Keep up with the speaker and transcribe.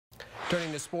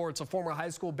Turning to sports, a former high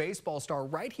school baseball star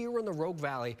right here in the Rogue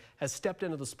Valley has stepped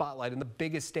into the spotlight in the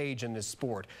biggest stage in this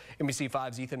sport.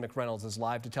 NBC5's Ethan McReynolds is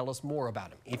live to tell us more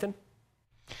about him. Ethan?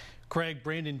 Craig,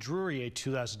 Brandon Drury, a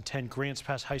 2010 Grants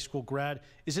Pass High School grad,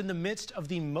 is in the midst of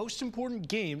the most important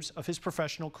games of his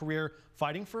professional career,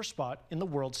 fighting for a spot in the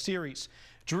World Series.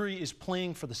 Drury is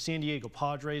playing for the San Diego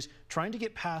Padres, trying to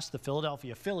get past the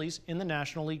Philadelphia Phillies in the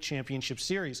National League Championship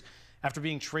Series. After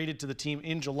being traded to the team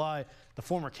in July, the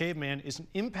former caveman is an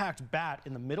impact bat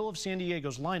in the middle of San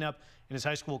Diego's lineup, and his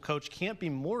high school coach can't be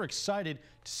more excited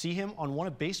to see him on one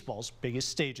of baseball's biggest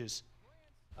stages.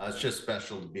 It's just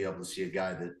special to be able to see a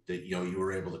guy that you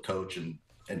were able to coach and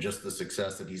just the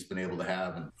success that he's been able to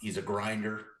have. And he's a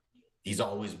grinder. He's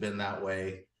always been that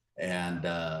way. And,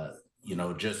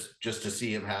 just to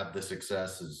see him have the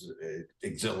success is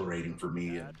exhilarating for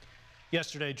me. And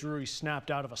yesterday, Drury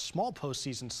snapped out of a small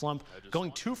postseason slump,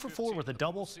 going 2 for 4 with a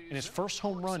double in his first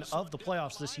home run of the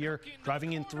playoffs this year,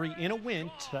 driving in 3 in a win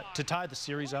to tie the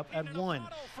series up at 1.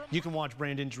 You can watch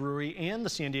Brandon Drury and the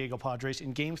San Diego Padres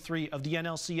in Game 3 of the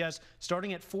NLCS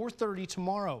starting at 4:30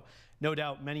 tomorrow. No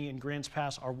doubt many in Grants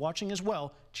Pass are watching as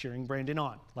well, cheering Brandon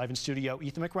on. Live in studio,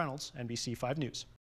 Ethan McReynolds, NBC5 News.